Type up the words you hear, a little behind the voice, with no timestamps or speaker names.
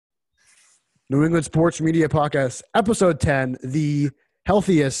New England Sports Media Podcast, episode 10. The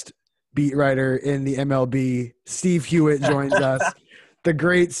healthiest beat writer in the MLB, Steve Hewitt, joins us. The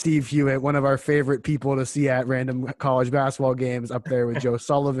great Steve Hewitt, one of our favorite people to see at random college basketball games, up there with Joe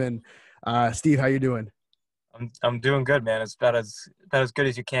Sullivan. Steve, how you doing? I'm doing good, man. It's about as good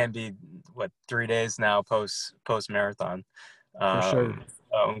as you can be. 3 days now post marathon. For sure.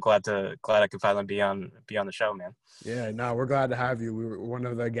 I'm glad I could finally be on the show, man. Yeah, no, we're glad to have you. We were one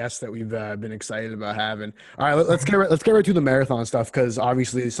of the guests that we've been excited about having. All right, let's get right to the marathon stuff, because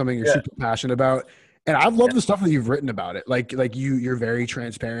obviously it's something you're Yeah. super passionate about, and I've loved Yeah. the stuff that you've written about it. Like you're very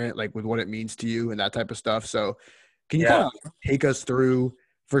transparent, like with what it means to you and that type of stuff. So, can you kind of take us through,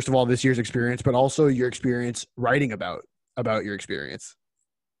 first of all, this year's experience, but also your experience writing about your experience?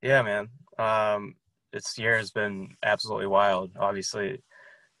 Yeah, man. This year has been absolutely wild, obviously.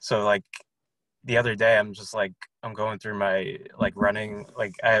 So the other day, I'm going through my running,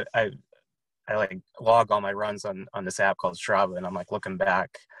 I log all my runs on this app called Strava, and I'm looking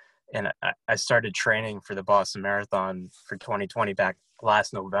back, and I started training for the Boston Marathon for 2020 back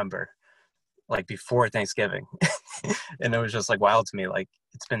last November, before Thanksgiving. And it was just wild to me.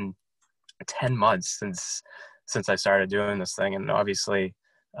 It's been 10 months since I started doing this thing. And obviously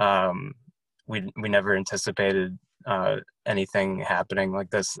we never anticipated anything happening like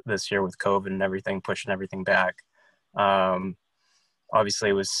this year with COVID and everything, pushing everything back. Obviously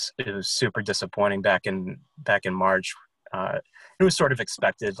it was super disappointing back in March. It was sort of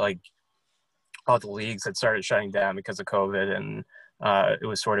expected, all the leagues had started shutting down because of COVID, and it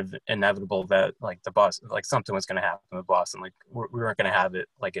was sort of inevitable that the Boston, something was going to happen with Boston. We weren't going to have it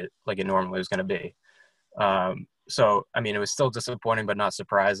like it normally was going to be. So I mean, it was still disappointing, but not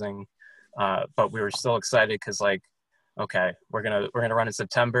surprising. But we were still excited because okay, we're gonna run in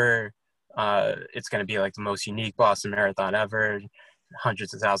September. It's gonna be the most unique Boston Marathon ever.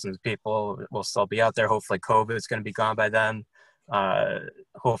 Hundreds of thousands of people will still be out there. Hopefully COVID is going to be gone by then.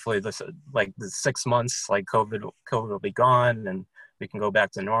 Hopefully the 6 months, COVID will be gone, and we can go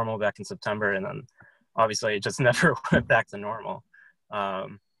back to normal back in September. And then obviously it just never went back to normal.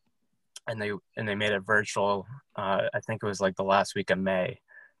 And they made it virtual. I think it was the last week of May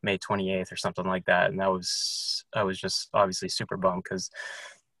 28th or something like that. And I was just obviously super bummed because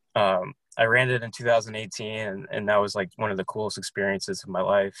I ran it in 2018, and that was one of the coolest experiences of my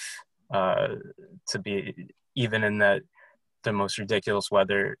life, to be even in the most ridiculous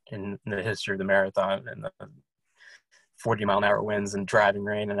weather in the history of the marathon, and the 40-mile-an-hour winds and driving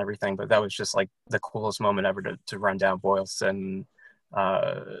rain and everything. But that was just the coolest moment ever to run down Boylston,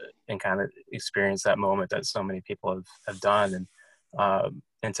 and kind of experience that moment that so many people have done.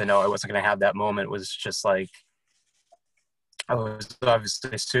 And to know I wasn't going to have that moment was just I was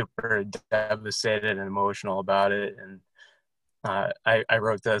obviously super devastated and emotional about it. And I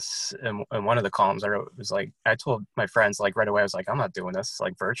wrote this in one of the columns I wrote. It was I told my friends right away, I was I'm not doing this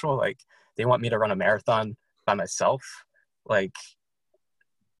virtual. They want me to run a marathon by myself.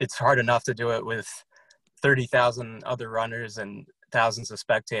 It's hard enough to do it with 30,000 other runners and thousands of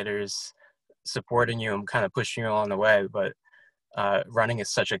spectators supporting you and kind of pushing you along the way. But running is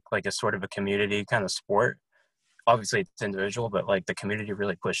such a sort of a community kind of sport. Obviously it's individual, but the community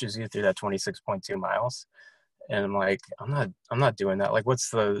really pushes you through that 26.2 miles. And I'm not doing that. What's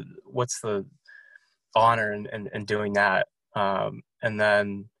the honor in doing that? And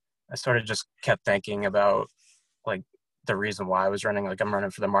then I just kept thinking about the reason why I was running. I'm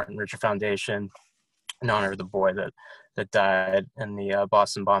running for the Martin Luther Foundation in honor of the boy that died in the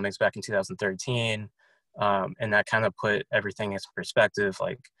Boston bombings back in 2013. And that kind of put everything into perspective.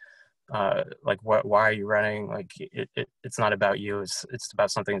 Why are you running? It's not about you. It's about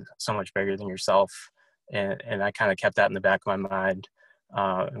something so much bigger than yourself. And I kind of kept that in the back of my mind,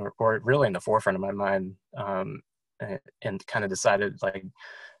 or really in the forefront of my mind, and kind of decided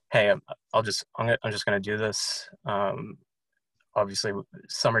hey, I'm just going to do this. Obviously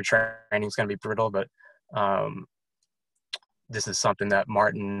summer training is going to be brutal, but this is something that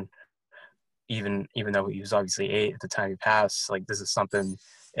Martin, even though he was obviously 8 at the time he passed, this is something,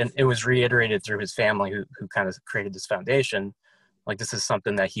 and it was reiterated through his family who kind of created this foundation. This is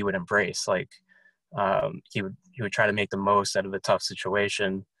something that he would embrace. He would try to make the most out of a tough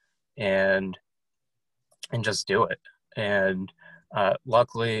situation and just do it. And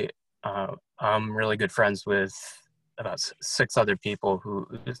luckily, I'm really good friends with about 6 other people who,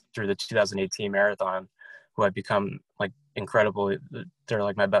 through the 2018 marathon, who I've become incredible.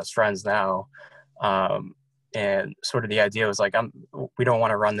 They're my best friends now. And sort of the idea was we don't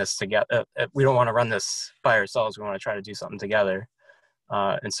want to run this together. We don't want to run this by ourselves. We want to try to do something together.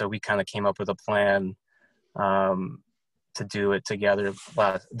 And so we kind of came up with a plan do it together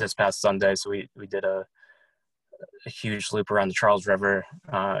this past Sunday. So we did a huge loop around the Charles River,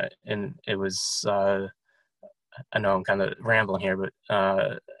 and it was I know I'm kind of rambling here, but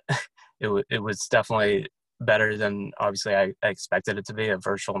it was definitely better than obviously I expected it to be. A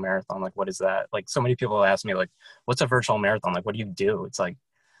virtual marathon, like what is that? Like so many people ask me like, what's a virtual marathon? Like what do you do? It's like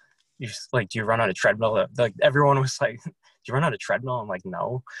you just like, do you run on a treadmill? Like everyone was like, do you run on a treadmill? I'm like,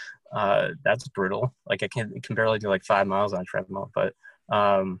 no, that's brutal. Like I can barely do like 5 miles on a treadmill, but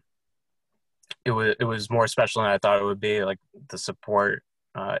it was more special than I thought it would be. Like the support,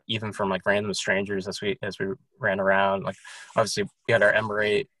 even from like random strangers as we ran around. Like obviously we had our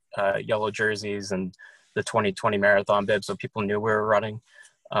Emirate yellow jerseys and the 2020 marathon bib, so people knew we were running.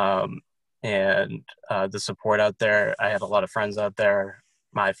 And the support out there, I had a lot of friends out there.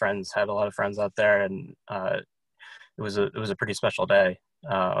 My friends had a lot of friends out there, and it was a pretty special day,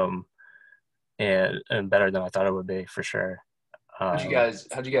 and better than I thought it would be for sure. How'd you guys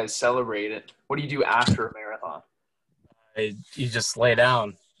celebrate it? What do you do after a marathon? You just lay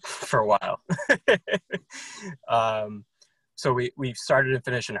down for a while. So we started and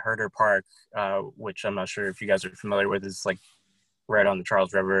finished in Herder Park, which I'm not sure if you guys are familiar with. It's like right on the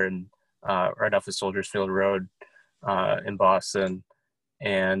Charles River and right off of Soldiers Field Road in Boston.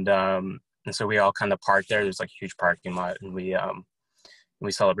 And so we all kind of parked there. There's like a huge parking lot, and we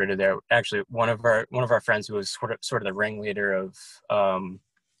celebrated there. Actually, one of our friends who was sort of the ringleader of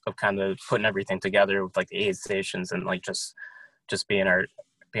kind of putting everything together with like the aid stations and like just being our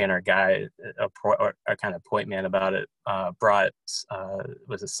guy, a kind of point man about it, brought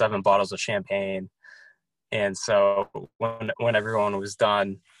was it 7 bottles of champagne. And so when everyone was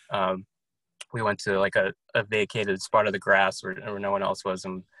done, we went to like a vacated spot of the grass where no one else was,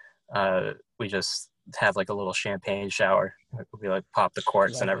 and we just have like a little champagne shower. We like pop the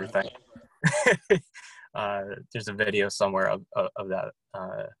corks and everything. There's a video somewhere of that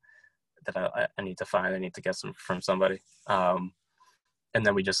that I need to find. I need to get some from somebody. And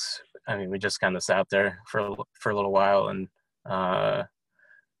then we just kind of sat there for a little while, and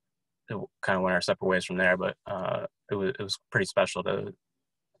it kind of went our separate ways from there. But it was pretty special to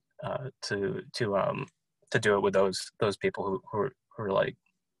do it with those people who are like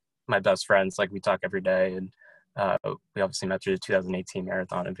my best friends. Like we talk every day, and we obviously met through the 2018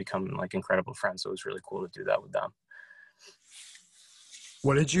 marathon and become like incredible friends. So it was really cool to do that with them.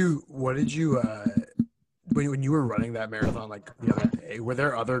 What did you when you were running that marathon like the other day, were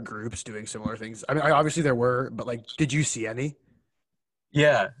there other groups doing similar things? I mean, obviously there were, but like, did you see any?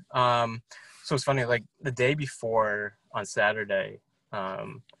 Yeah. So it's funny, like the day before on Saturday,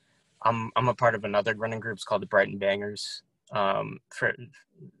 I'm a part of another running group. It's called the Brighton Bangers. For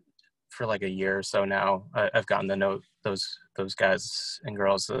like a year or so now, I've gotten to know those guys and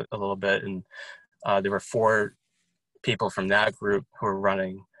girls a little bit, and there were 4 people from that group who were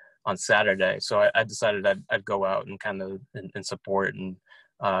running on Saturday. So I decided I'd go out and kind of and support, and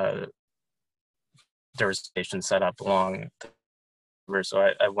there was stations set up along the river. So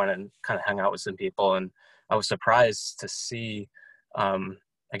I went and kind of hung out with some people, and I was surprised to see,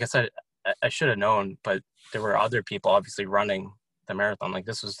 I guess I should have known, but there were other people obviously running the marathon. Like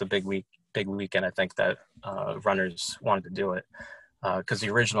this was the big weekend, I think, that runners wanted to do it, because the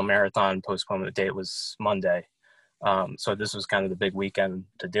original marathon postponement date was Monday. So this was kind of the big weekend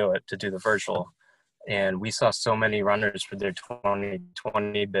to do the virtual. And we saw so many runners for their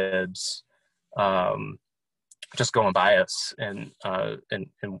 2020 bibs just going by us, and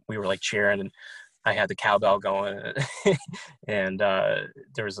we were like cheering, and I had the cowbell going, and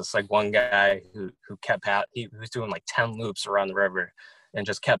there was this like one guy who kept he was doing like 10 loops around the river and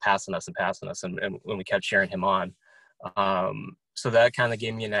just kept passing us, and when we kept cheering him on. So that kind of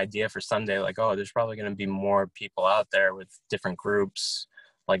gave me an idea for Sunday, like, oh, there's probably going to be more people out there with different groups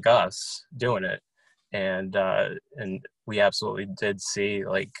like us doing it. And we absolutely did see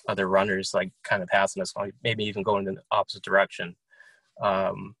like other runners like kind of passing us, maybe even going in the opposite direction.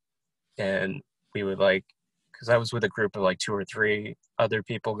 And we would like, because I was with a group of like 2 or 3 other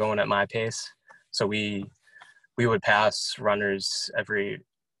people going at my pace. So we would pass runners every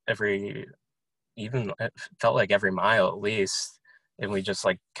even it felt like every mile at least, and we just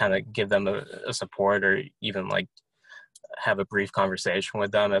like kind of give them a support, or even like have a brief conversation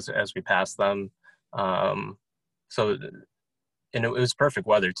with them as we pass them. So, and it was perfect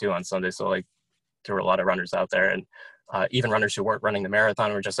weather too on Sunday, so like there were a lot of runners out there, and even runners who weren't running the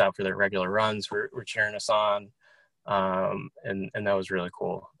marathon were just out for their regular runs were cheering us on, and that was really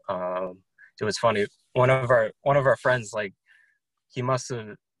cool. It was funny, one of our friends, like he must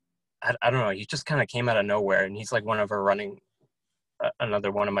have, I don't know, he just kind of came out of nowhere, and he's like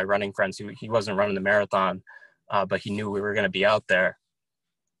another one of my running friends who he wasn't running the marathon, but he knew we were going to be out there.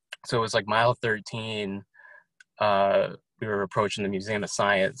 So it was like mile 13. We were approaching the Museum of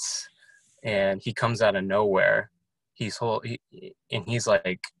Science, and he comes out of nowhere. He's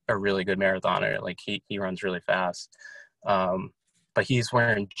like a really good marathoner. Like he runs really fast. But he's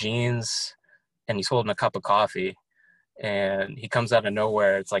wearing jeans and he's holding a cup of coffee, and he comes out of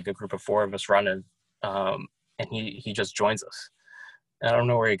nowhere. It's like a group of 4 of us running. And he just joins us. I don't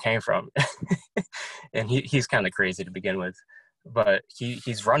know where he came from. And he's kind of crazy to begin with, but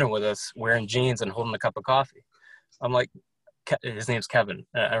he's running with us wearing jeans and holding a cup of coffee. I'm like, his name's Kevin.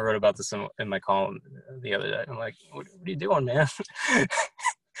 I wrote about this in my column the other day. I'm like, what are you doing, man?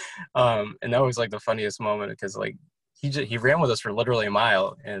 And that was like the funniest moment, because like he ran with us for literally a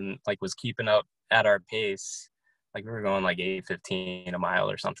mile and like was keeping up at our pace. Like we were going like 8:15 a mile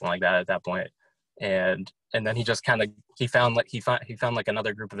or something like that at that point. And then he just kind of he found like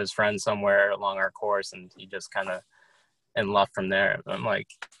another group of his friends somewhere along our course, and he just kind of and left from there. I'm like,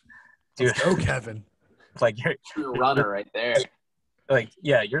 dude, let's go, Kevin. Like True runner right there. Like,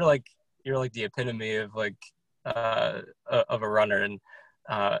 yeah, you're like the epitome of like of a runner. And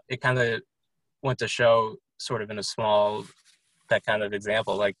it kind of went to show sort of in a small, that kind of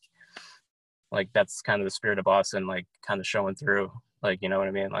example, like that's kind of the spirit of Boston, like kind of showing through, like, you know what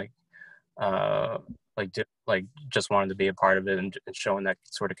I mean? Like just wanting to be a part of it, and showing that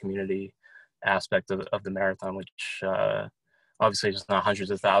sort of community aspect of the marathon, which obviously there's not hundreds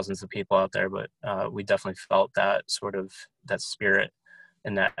of thousands of people out there, but we definitely felt that sort of that spirit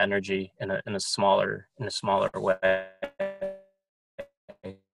and that energy in a smaller way.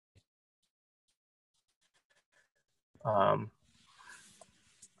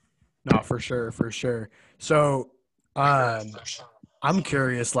 No, for sure. So I'm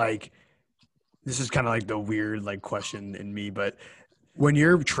curious, like, this is kind of like the weird like question in me, but when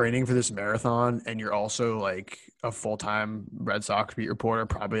you're training for this marathon and you're also like a full-time Red Sox beat reporter,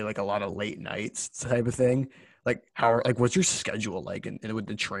 probably like a lot of late nights type of thing, like what's your schedule like in with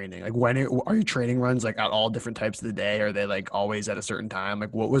the training? Like when are your training runs like at all different types of the day? Are they like always at a certain time?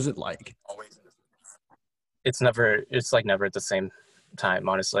 Like what was it like? It's never at the same time,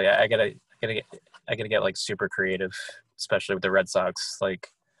 honestly. I gotta get like super creative, especially with the Red Sox, like,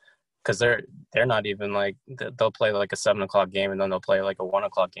 because they're not even like, they'll play like a 7:00 game and then they'll play like a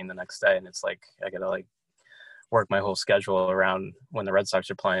 1:00 game the next day, and it's like I gotta like work my whole schedule around when the Red Sox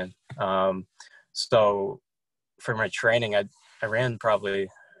are playing. So for my training, I ran probably,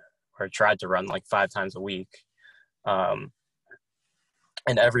 or tried to run like 5 times a week, and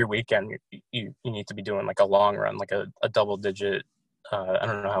every weekend you need to be doing like a long run, like a double digit. I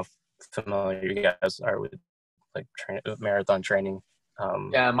don't know how familiar you guys are with like marathon training.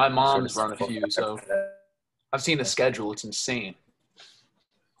 Yeah, my mom's run a few, so I've seen the schedule. It's insane.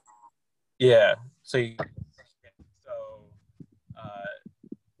 Yeah. And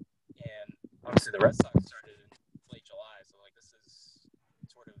obviously the Red Sox started in late July, so like that's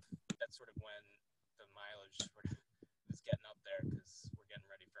sort of when the mileage sort of is getting up there, because we're getting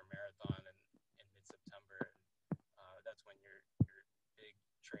ready for a marathon in mid-September. That's when your big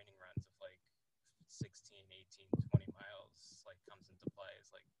training runs of like 16, 18, 20 miles like comes into play.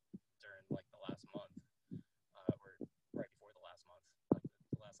 Is like during like the last month, or right before the last month, like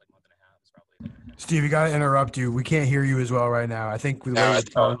the last like month and a half is probably there. Steve, we gotta interrupt you. We can't hear you as well right now. I think with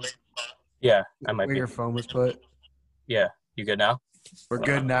the way your phone was put. Yeah, you good now? We're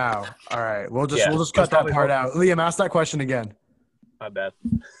good now. All right. We'll just Yeah. cut that part out. Liam, ask that question again. My bad.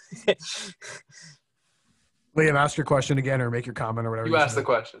 Liam, ask your question again, or make your comment, or whatever. You asked the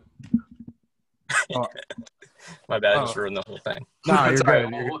question. Oh. My bad. I just ruined the whole thing. No, you're Sorry,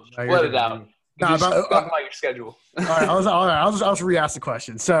 good. Let it out. No, Talk about your schedule. All right. I'll just re-ask the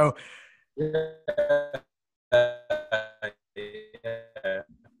question. So, all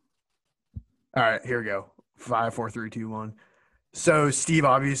right, here we go. 5, 4, 3, 2, 1. So, Steve,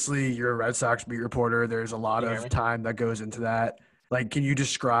 obviously, you're a Red Sox beat reporter. There's a lot of time that goes into that. Like, can you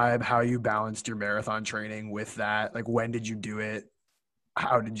describe how you balanced your marathon training with that? Like, when did you do it?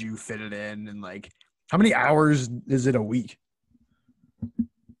 How did you fit it in? And, like, how many hours is it a week?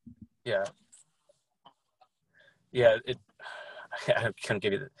 Yeah. I couldn't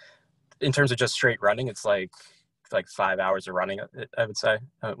give you in terms of just straight running, it's like 5 hours of running, I would say.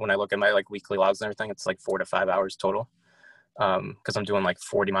 When I look at my like weekly logs and everything, it's like 4 to 5 hours total. Because I'm doing like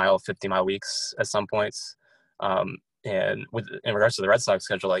 40-mile, 50-mile weeks at some points. And in regards to the Red Sox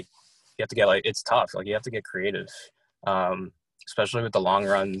schedule, like you have to get it's tough. Like you have to get creative, especially with the long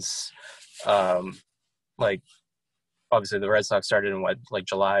runs. Like obviously the Red Sox started in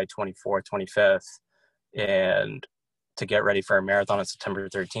July 24th, 25th, and to get ready for a marathon on September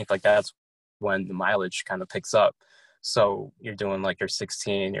 13th, like that's when the mileage kind of picks up. So you're doing like your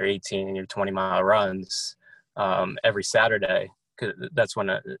 16, your 18, your 20-mile runs every Saturday. 'Cause that's when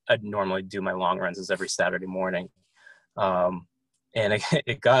I'd normally do my long runs, is every Saturday morning. And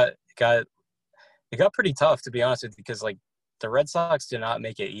it got pretty tough, to be honest with you, because like the Red Sox do not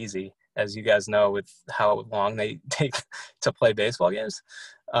make it easy, as you guys know, with how long they take to play baseball games,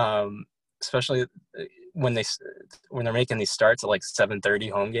 especially when they're making these starts at like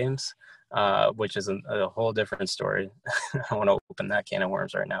 7:30 home games, which is a whole different story. I don't want to open that can of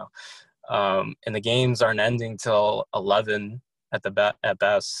worms right now. And the games aren't ending till 11 at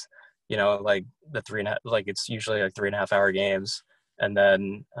best. You know, like the 3.5, like it's usually like 3.5 hour games, and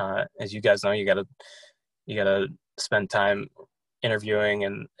then as you guys know, you gotta spend time interviewing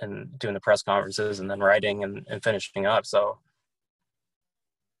and doing the press conferences, and then writing and finishing up. So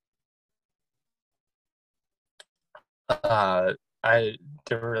they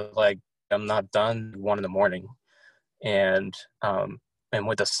were like, I'm not done 1 a.m, and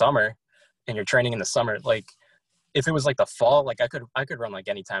with the summer, and you're training in the summer, like if it was like the fall, like I could run like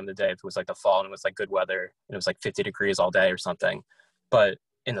any time of the day if it was like the fall and it was like good weather and it was like 50 degrees all day or something. But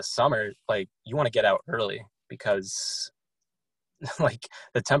in the summer, like you want to get out early, because like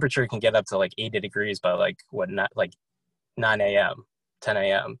the temperature can get up to like 80 degrees by like 9 a.m, 10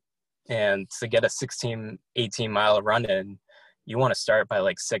 a.m. And to get a 16, 18 mile run in, you want to start by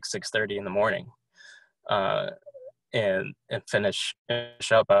like 6:30 in the morning, and finish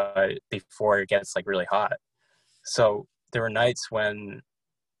up before it gets like really hot. So there were nights when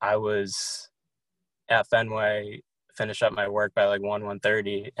I was at Fenway, finish up my work by like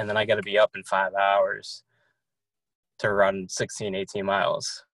 1:30, and then I got to be up in 5 hours to run 16, 18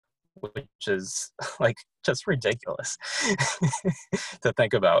 miles, which is like just ridiculous to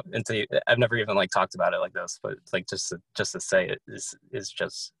think about. And I've never even like talked about it like this, but like just to say it is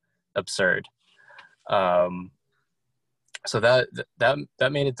just absurd. So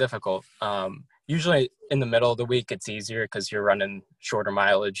that made it difficult. Usually in the middle of the week, it's easier because you're running shorter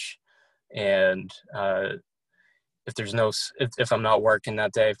mileage, and if I'm not working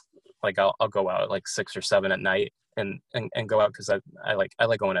that day, like I'll go out at like 6 or 7 at night and go out, because I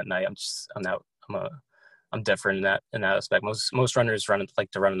like going at night. I'm different in that aspect. Most runners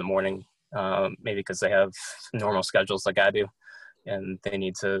like to run in the morning, maybe because they have normal schedules like I do, and they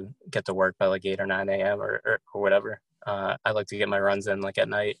need to get to work by like 8 or 9 a.m. or whatever. I like to get my runs in like at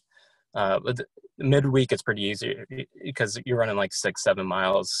night. But midweek it's pretty easy because you're running like 6-7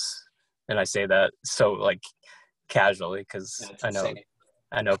 miles, and I say that so like casually because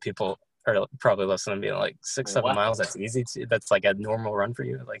I know people are probably listening and being like 6-7 miles, that's easy that's like a normal run for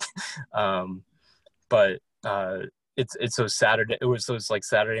you, like but it's those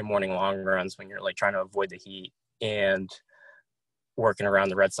Saturday morning long runs when you're like trying to avoid the heat and working around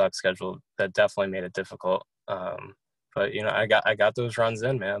the Red Sox schedule that definitely made it difficult. But you know, I got those runs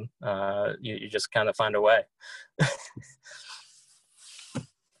in, man. You just kind of find a way.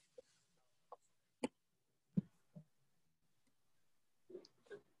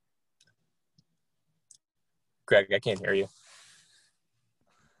 Greg, I can't hear you.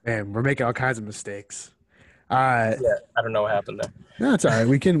 Man, we're making all kinds of mistakes. Yeah, I don't know what happened there. No, it's all right.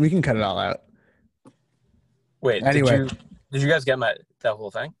 We can cut it all out. Wait, anyway, did you guys get that whole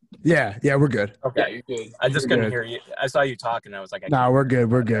thing? Yeah, we're good. Okay, yeah, you're good. I just couldn't hear you. I saw you talking. I was like, no, we're good.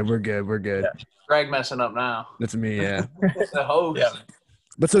 We're good. Yeah. Greg messing up now. That's me. Yeah. The host. Yeah.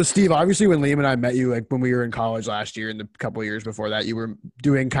 But so, Steve, obviously when Liam and I met you, like when we were in college last year and the couple of years before that, you were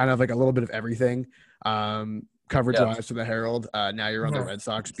doing kind of like a little bit of everything, coverage-wise for the Herald. Now you're on the Red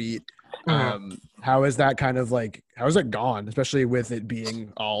Sox beat. How is that gone, especially with it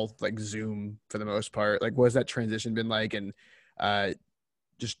being all like Zoom for the most part? Like, what has that transition been like? And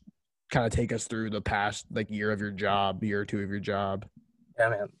just kind of take us through the past like year or two of your job. Yeah,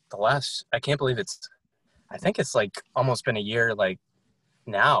 man. I can't believe I think it's like almost been a year. Like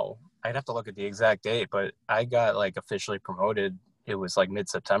now, I'd have to look at the exact date, but I got like officially promoted. It was like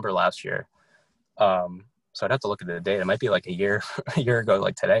mid-September last year. So I'd have to look at the date. It might be like a year ago,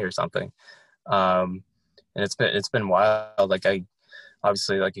 like today or something. And it's been wild. Like I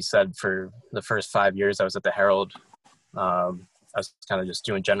obviously, like you said, for the first 5 years I was at the Herald. I was kind of just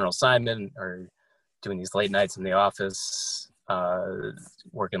doing general assignment or doing these late nights in the office,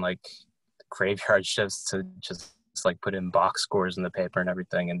 working like graveyard shifts to just like put in box scores in the paper and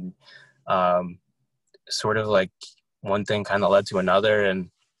everything. And sort of like one thing kind of led to another. And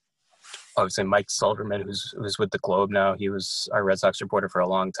obviously Mike Silverman, who's with the Globe now, he was our Red Sox reporter for a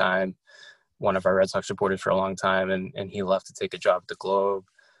long time, one of our Red Sox reporters for a long time. And he left to take a job at the Globe.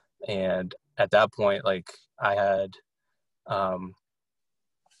 And at that point, like I had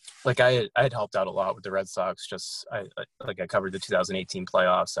like I had helped out a lot with the Red Sox. I covered the 2018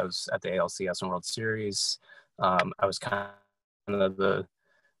 playoffs. I was at the ALCS and World Series. I was kind of the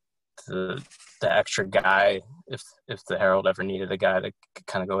extra guy if the Herald ever needed a guy to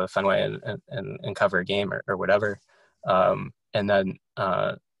kind of go to Fenway and cover a game or whatever. And then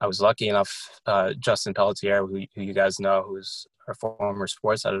I was lucky enough, Justin Pelletier, who you guys know, who's our former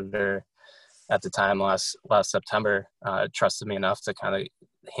sports editor at the time last September, trusted me enough to kind of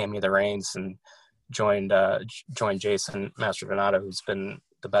hand me the reins and joined Jason Mastrodonato, who's been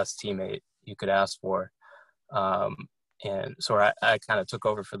the best teammate you could ask for. And so I kind of took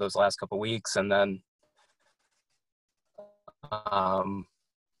over for those last couple of weeks, and then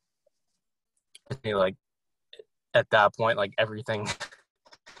like at that point, like everything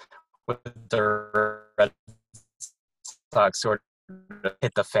with the Red Sox sort of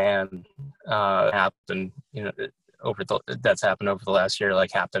hit the fan. Happened, that's happened over the last year.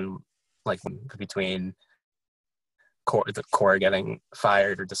 Like happened like between the core getting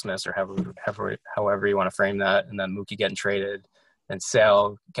fired or dismissed, or however you want to frame that, and then Mookie getting traded, and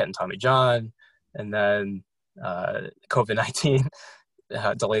Sale getting Tommy John, and then COVID-19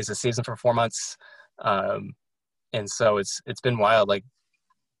 delays the season for 4 months, and so it's been wild. Like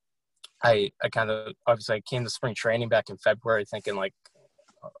I kind of obviously I came to spring training back in February thinking like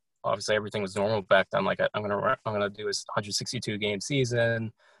obviously everything was normal back then. Like I'm gonna do a 162 game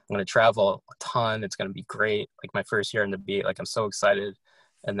season. I'm going to travel a ton. It's going to be great. Like my first year in the beat, like I'm so excited.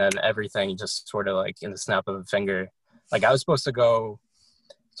 And then everything just sort of like in the snap of a finger. Like I was supposed to go.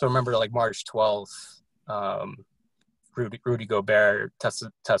 So remember like March 12th, Rudy Gobert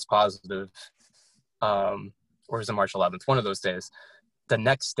test positive. Or was it March 11th? One of those days. The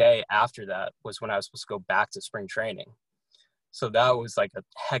next day after that was when I was supposed to go back to spring training. So that was like a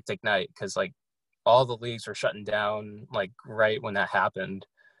hectic night because like all the leagues were shutting down like right when that happened.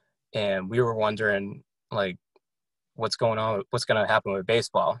 And we were wondering, like, what's going on? What's going to happen with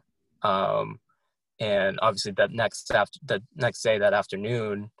baseball? And obviously, the next day, that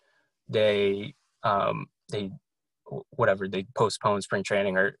afternoon, they postponed spring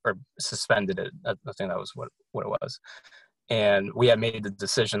training or suspended it. I think that was what it was. And we had made the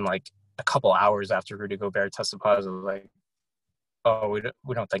decision like a couple hours after Rudy Gobert tested positive, like, oh, we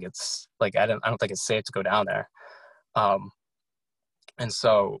don't think it's like I don't think it's safe to go down there. And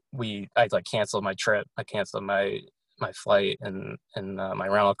so I like canceled my trip. I canceled my flight and my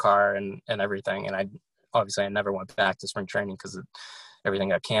rental car and everything. And I never went back to spring training because everything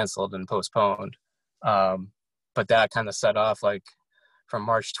got canceled and postponed. But that kind of set off like from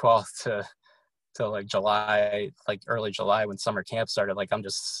March 12th to like July, like early July when summer camp started. Like I'm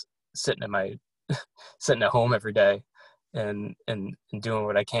just sitting at home every day and doing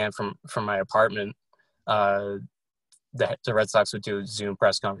what I can from my apartment. The Red Sox would do Zoom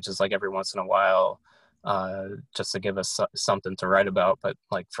press conferences like every once in a while, just to give us something to write about. But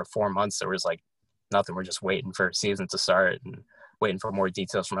like for 4 months, there was like nothing. We're just waiting for a season to start and waiting for more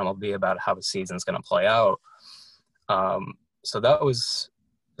details from MLB about how the season's going to play out. So that was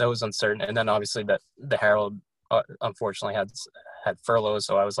uncertain. And then obviously the Herald unfortunately had furloughs.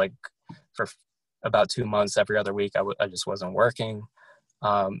 So I was like for about 2 months, every other week, I just wasn't working.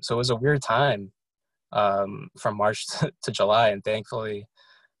 So it was a weird time. From March to July, and thankfully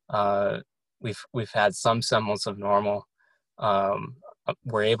we've had some semblance of normal.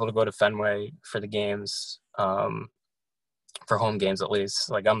 We're able to go to Fenway for the games, for home games at least.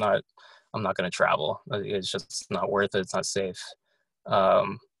 Like I'm not going to travel. It's just not worth it. It's not safe,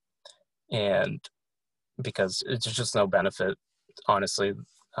 and because it's just no benefit, honestly,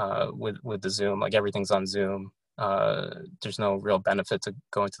 with the Zoom. Like everything's on Zoom. There's no real benefit to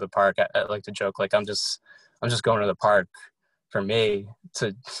going to the park. I like to joke like I'm just going to the park for me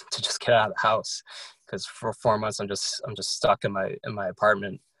to just get out of the house, because for 4 months I'm just stuck in my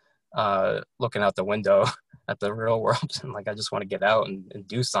apartment, looking out the window at the real world, and like I just want to get out and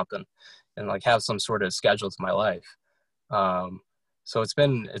do something and like have some sort of schedule to my life. So it's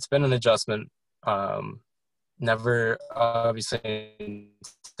been an adjustment. Never, obviously,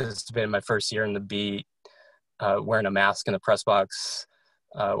 this has been my first year in the beat. Wearing a mask in the press box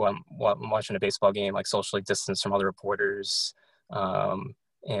while I'm watching a baseball game, like socially distanced from other reporters,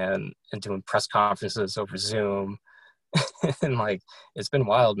 and doing press conferences over Zoom. And like, it's been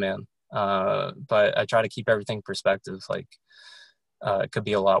wild, man. But I try to keep everything in perspective. Like, it could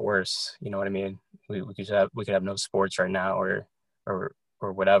be a lot worse. You know what I mean? We could have no sports right now or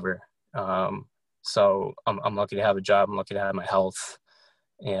whatever. So I'm lucky to have a job. I'm lucky to have my health.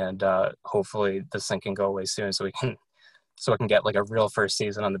 And hopefully this thing can go away soon so we can so I can get like a real first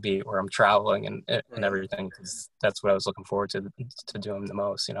season on the beat where I'm traveling and everything, because that's what I was looking forward to doing the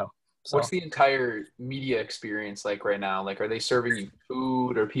most, you know. So. What's the entire media experience like right now? Like, are they serving you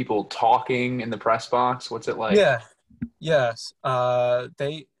food? Are people talking in the press box? What's it like? Yeah. Yes.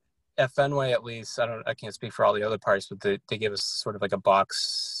 They at Fenway, at least, I can't speak for all the other parts, but they give us sort of like a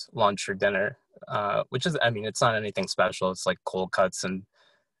box lunch or dinner, which is, I mean, it's not anything special. It's like cold cuts, and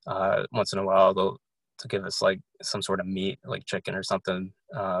once in a while they'll give us like some sort of meat, like chicken or something.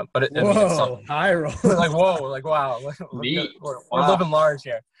 But I mean, it's something high roll. like, whoa, like, wow, Meat. we're Wow. living large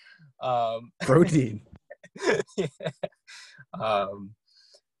here. Protein. Yeah.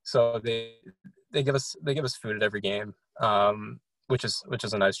 So they give us food at every game, which is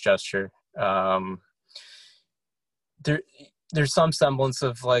a nice gesture. There's some semblance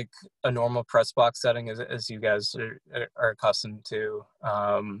of like a normal press box setting as you guys are accustomed to.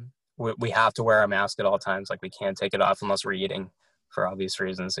 We have to wear a mask at all times. Like, we can't take it off unless we're eating, for obvious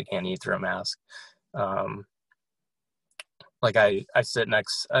reasons. We can't eat through a mask. Like I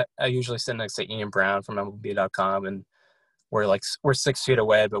usually sit next to Ian Brown from MLB.com, and we're 6 feet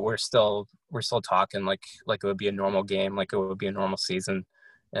away, but we're still talking like it would be a normal game, like it would be a normal season.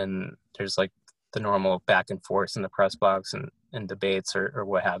 And there's like the normal back and forth in the press box and debates or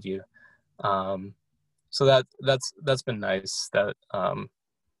what have you. So that's been nice that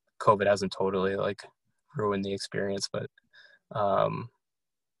COVID hasn't totally like ruined the experience, but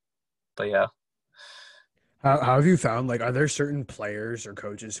yeah. How have you found, like, are there certain players or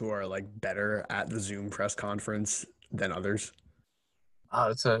coaches who are like better at the Zoom press conference than others? Oh,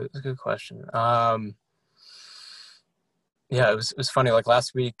 that's a good question. Yeah, it was funny. Like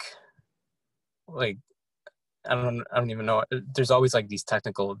last week, like I don't even know. There's always like these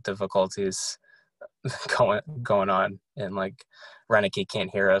technical difficulties going on, and like Renicky can't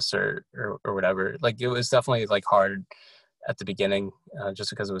hear us or whatever. Like, it was definitely like hard at the beginning,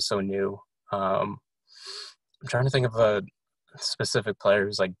 just because it was so new. I'm trying to think of a specific player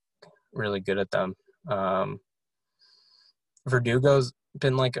who's like really good at them. Verdugo's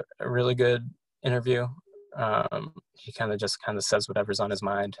been like a really good interview. He kind of says whatever's on his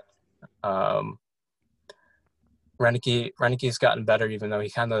mind. Renicky's gotten better, even though he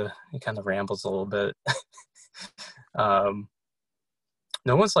kind of rambles a little bit. No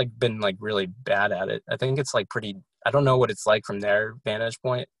one's like been like really bad at it. I think it's like pretty. I don't know what it's like from their vantage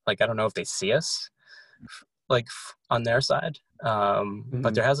point. Like, I don't know if they see us like on their side,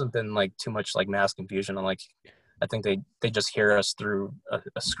 but there hasn't been like too much like mass confusion. And like, I think they just hear us through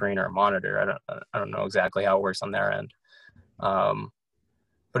a screen or a monitor. I don't know exactly how it works on their end,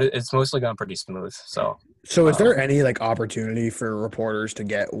 but it's mostly gone pretty smooth. So is there any like opportunity for reporters to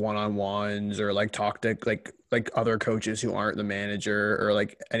get one-on-ones or like talk to like other coaches who aren't the manager or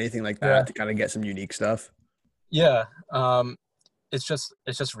like anything like that to kind of get some unique stuff? Yeah, it's just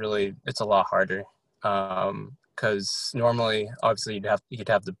really, it's a lot harder. Because normally, obviously, you'd have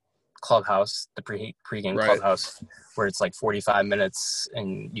the clubhouse, the pregame clubhouse, where it's like 45 minutes,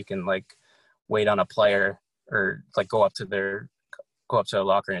 and you can like wait on a player or like go up to their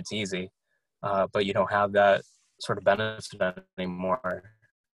locker, and it's easy. But you don't have that sort of benefit anymore.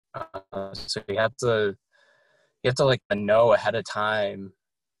 So you have to like know ahead of time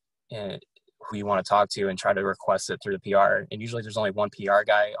who you want to talk to and try to request it through the PR. And usually there's only one PR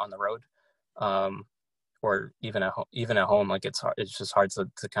guy on the road. Or even at home, like it's just hard to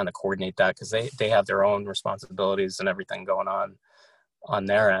kind of coordinate that, because they have their own responsibilities and everything going on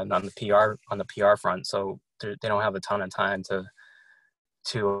their end on the PR front. So they don't have a ton of time to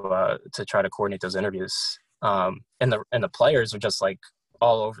try to coordinate those interviews. And the players are just like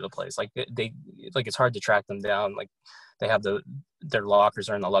all over the place. Like they like, it's hard to track them down. Like, they have their lockers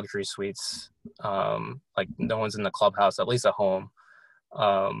are in the luxury suites. Like, no one's in the clubhouse, at least at home.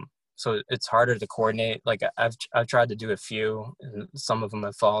 So it's harder to coordinate. Like, I've tried to do a few, and some of them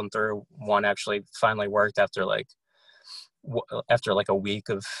have fallen through. One actually finally worked after like a week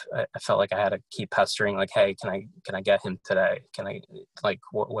of, I felt like I had to keep pestering, like, hey, can I get him today? Can I, like,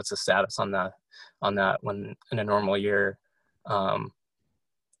 what's the status on that? When in a normal year,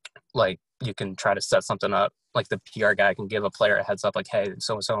 like, you can try to set something up. Like, the PR guy can give a player a heads up, like, hey,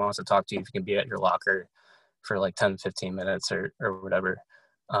 so-and-so wants to talk to you, if you can be at your locker for like 10, 15 minutes or whatever.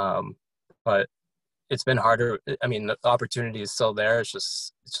 But it's been harder. I mean, the opportunity is still there. It's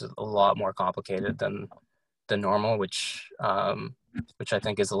just a lot more complicated than normal, which I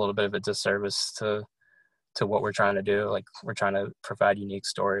think is a little bit of a disservice to what we're trying to do. Like, we're trying to provide unique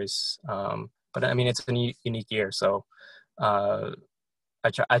stories. But I mean, it's a unique year. So I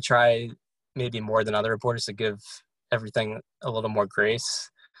try maybe more than other reporters to give everything a little more grace,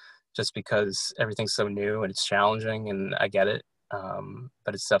 just because everything's so new and it's challenging, and I get it.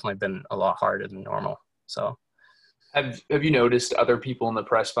 But it's definitely been a lot harder than normal. So Have you noticed other people in the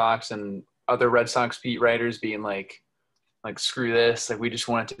press box and other Red Sox beat writers being like screw this, like we just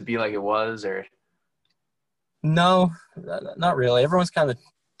want it to be like it was? Or no, not really. Everyone's kind of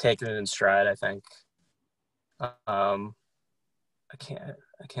taking it in stride, I think. I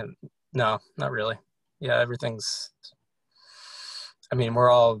can't. No, not really. Yeah, everything's. I mean,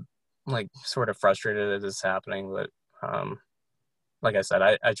 we're all like sort of frustrated that this is happening, but like I said,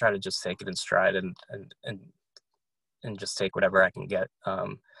 I try to just take it in stride and just take whatever I can get.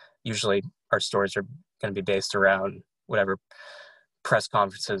 Usually, our stories are going to be based around whatever press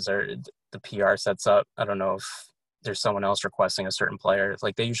conferences or the PR sets up. I don't know if there's someone else requesting a certain player.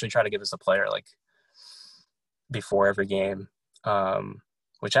 Like they usually try to give us a player like before every game,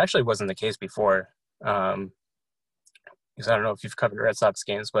 which actually wasn't the case before. Because I don't know if you've covered Red Sox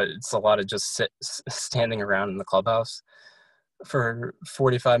games, but it's a lot of just standing around in the clubhouse for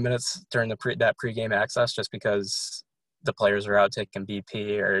 45 minutes during that pregame access, just because the players are out taking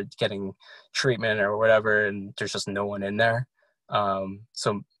BP or getting treatment or whatever, and there's just no one in there.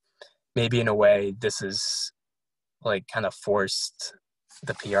 So maybe in a way, this is like kind of forced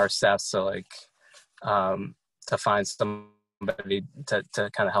the PR staff to find somebody to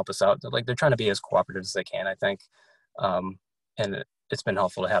kind of help us out. Like they're trying to be as cooperative as they can, I think. And it's been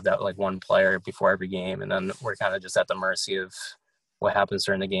helpful to have that like one player before every game, and then we're kind of just at the mercy of what happens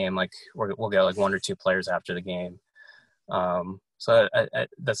during the game. Like we'll get like one or two players after the game. So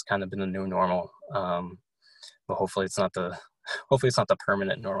that's kind of been the new normal. But hopefully it's not the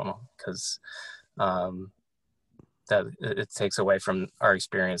permanent normal, because that it takes away from our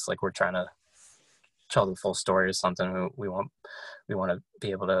experience. Like we're trying to tell the full story or something. We want to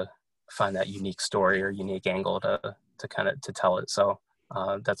be able to find that unique story or unique angle to tell it. So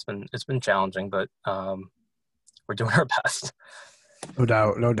it's been challenging, but we're doing our best. No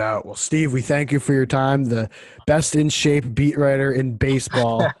doubt. Well, Steve, we thank you for your time. The best in shape beat writer in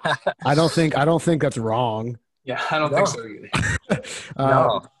baseball. I don't think that's wrong. Yeah, I don't think so either.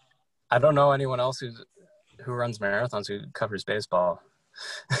 No, I don't know anyone else who runs marathons who covers baseball.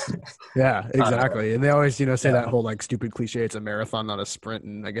 Yeah, exactly. And they always, say that whole like stupid cliche, it's a marathon, not a sprint.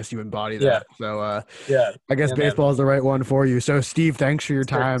 And I guess you embody that. So I guess baseball is the right one for you. So Steve, thanks for your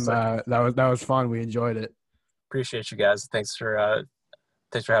time. That was fun. We enjoyed it. Appreciate you guys. Thanks for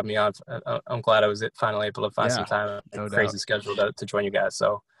having me on. I'm glad I was finally able to find some time in a crazy schedule to join you guys.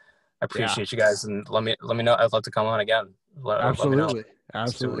 So I appreciate you guys, and let me know. I'd love to come on again. Absolutely.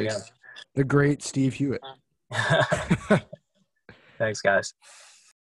 Absolutely. The great Steve Hewitt. Thanks, guys.